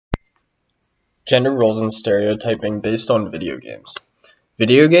Gender roles and stereotyping based on video games.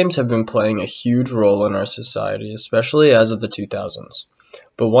 Video games have been playing a huge role in our society, especially as of the 2000s.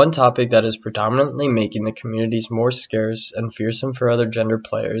 But one topic that is predominantly making the communities more scarce and fearsome for other gender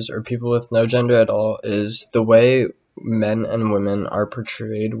players or people with no gender at all is the way men and women are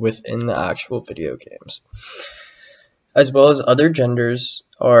portrayed within the actual video games. As well as other genders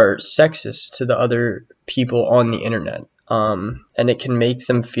are sexist to the other people on the internet. And it can make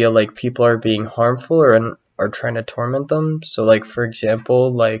them feel like people are being harmful or are trying to torment them. So, like, for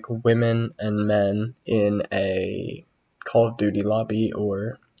example, like women and men in a Call of Duty lobby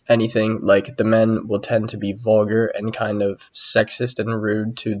or anything, like the men will tend to be vulgar and kind of sexist and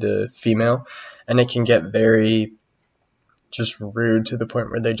rude to the female, and it can get very just rude to the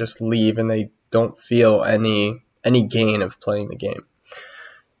point where they just leave and they don't feel any gain of playing the game.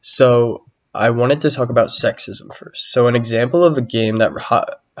 So I wanted to talk about sexism first. So an example of a game that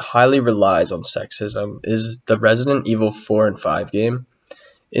highly relies on sexism is the Resident Evil 4 and 5 game.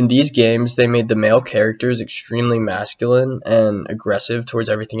 In these games, they made the male characters extremely masculine and aggressive towards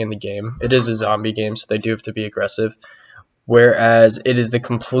everything in the game. It is a zombie game, so they do have to be aggressive. Whereas it is the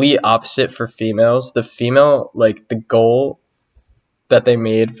complete opposite for females. The female, like, the goal that they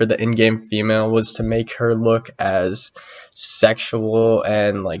made for the in-game female was to make her look as sexual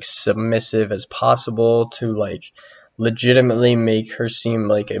and like submissive as possible, to like legitimately make her seem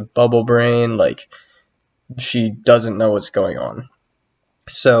like a bubble brain, like she doesn't know what's going on.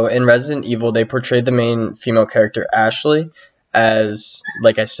 So in Resident Evil, they portrayed the main female character, Ashley, as,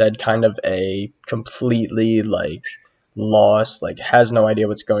 like I said, kind of a completely like lost, like has no idea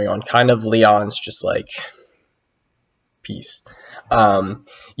what's going on, kind of Leon's just like peace.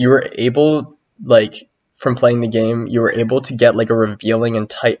 You were able, like, from playing the game, you were able to get like a revealing and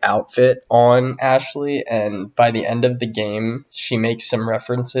tight outfit on Ashley, and by the end of the game, she makes some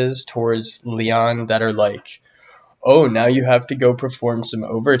references towards Leon that are like, oh, now you have to go perform some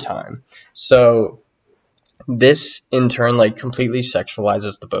overtime. So this in turn like completely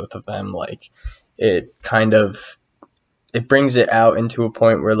sexualizes the both of them. Like it brings it out into a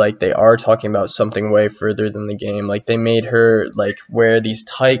point where like they are talking about something way further than the game. Like they made her like wear these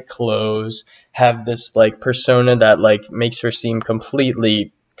tight clothes, have this like persona that like makes her seem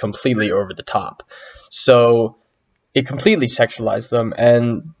completely over the top. So it completely sexualized them,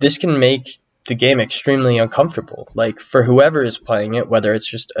 and this can make the game extremely uncomfortable. Like for whoever is playing it, whether it's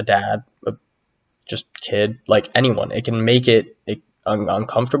just a dad, just kid, like anyone, it can make it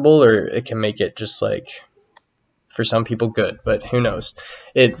uncomfortable, or it can make it just like, for some people, good, but who knows?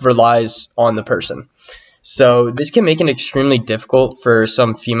 It relies on the person. So this can make it extremely difficult for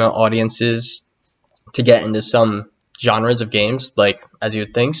some female audiences to get into some genres of games, like, as you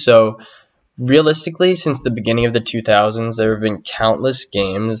would think. So realistically, since the beginning of the 2000s, there have been countless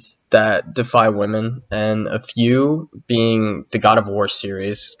games that defy women, and a few being the God of War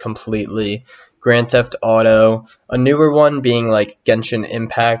series completely, Grand Theft Auto, a newer one being like Genshin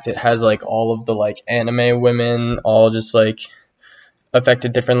Impact. It has like all of the like anime women all just like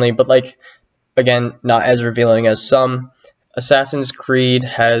affected differently, but like again, not as revealing as some. Assassin's Creed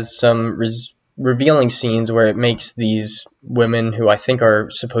has some revealing scenes where it makes these women, who I think are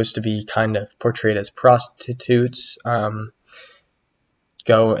supposed to be kind of portrayed as prostitutes,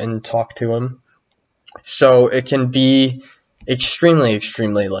 go and talk to them. So it can be extremely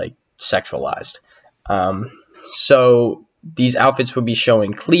like sexualized. So these outfits would be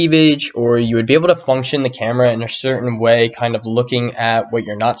showing cleavage, or you would be able to function the camera in a certain way, kind of looking at what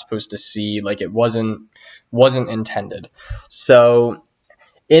you're not supposed to see, like it wasn't intended. So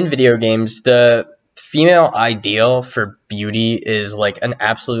in video games, the female ideal for beauty is like an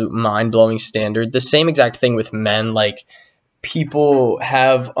absolute mind-blowing standard. The same exact thing with men. Like people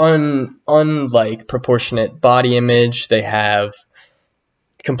have unlike proportionate body image. They have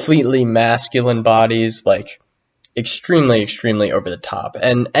completely masculine bodies, like extremely over the top,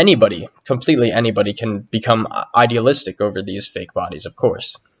 and completely anybody can become idealistic over these fake bodies, of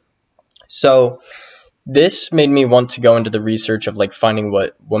course. So this made me want to go into the research of like finding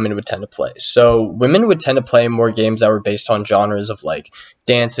what women would tend to play. So women would tend to play more games that were based on genres of like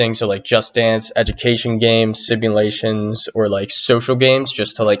dancing, so like Just Dance, education games, simulations, or like social games,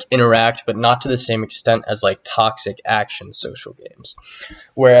 just to like interact, but not to the same extent as like toxic action social games.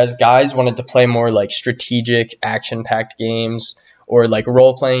 Whereas guys wanted to play more like strategic, action-packed games, or like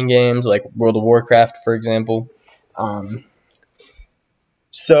role-playing games like World of Warcraft, for example.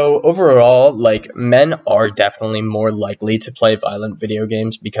 So overall, like men are definitely more likely to play violent video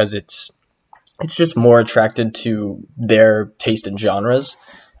games because it's just more attracted to their taste in genres.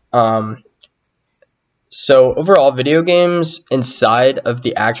 So overall, video games inside of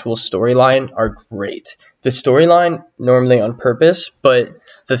the actual storyline are great. The storyline normally on purpose, but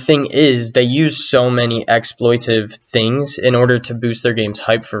the thing is they use so many exploitive things in order to boost their game's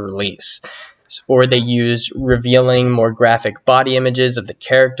hype for release. Or they use revealing more graphic body images of the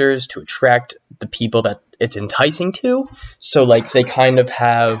characters to attract the people that it's enticing to. So like they kind of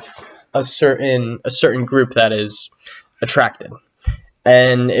have a certain group that is attracted.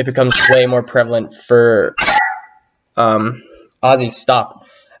 And it becomes way more prevalent for Ozzy, stop.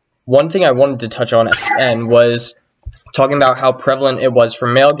 One thing I wanted to touch on at the end was talking about how prevalent it was for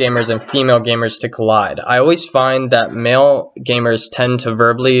male gamers and female gamers to collide. I always find that male gamers tend to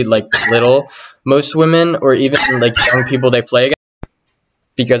verbally belittle most women or even young people they play against,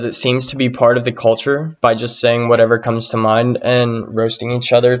 because it seems to be part of the culture by just saying whatever comes to mind and roasting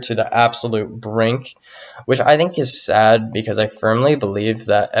each other to the absolute brink, which I think is sad because I firmly believe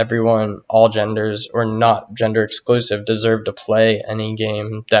that everyone, all genders or not gender exclusive, deserve to play any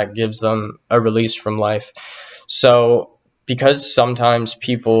game that gives them a release from life. So because sometimes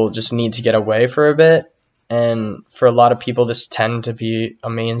people just need to get away for a bit, and for a lot of people this tend to be a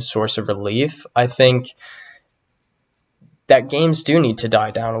main source of relief, I think that games do need to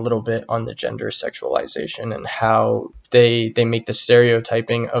die down a little bit on the gender sexualization and how they make the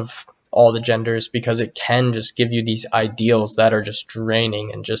stereotyping of all the genders, because it can just give you these ideals that are just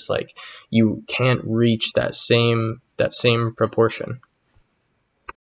draining and just you can't reach that same proportion.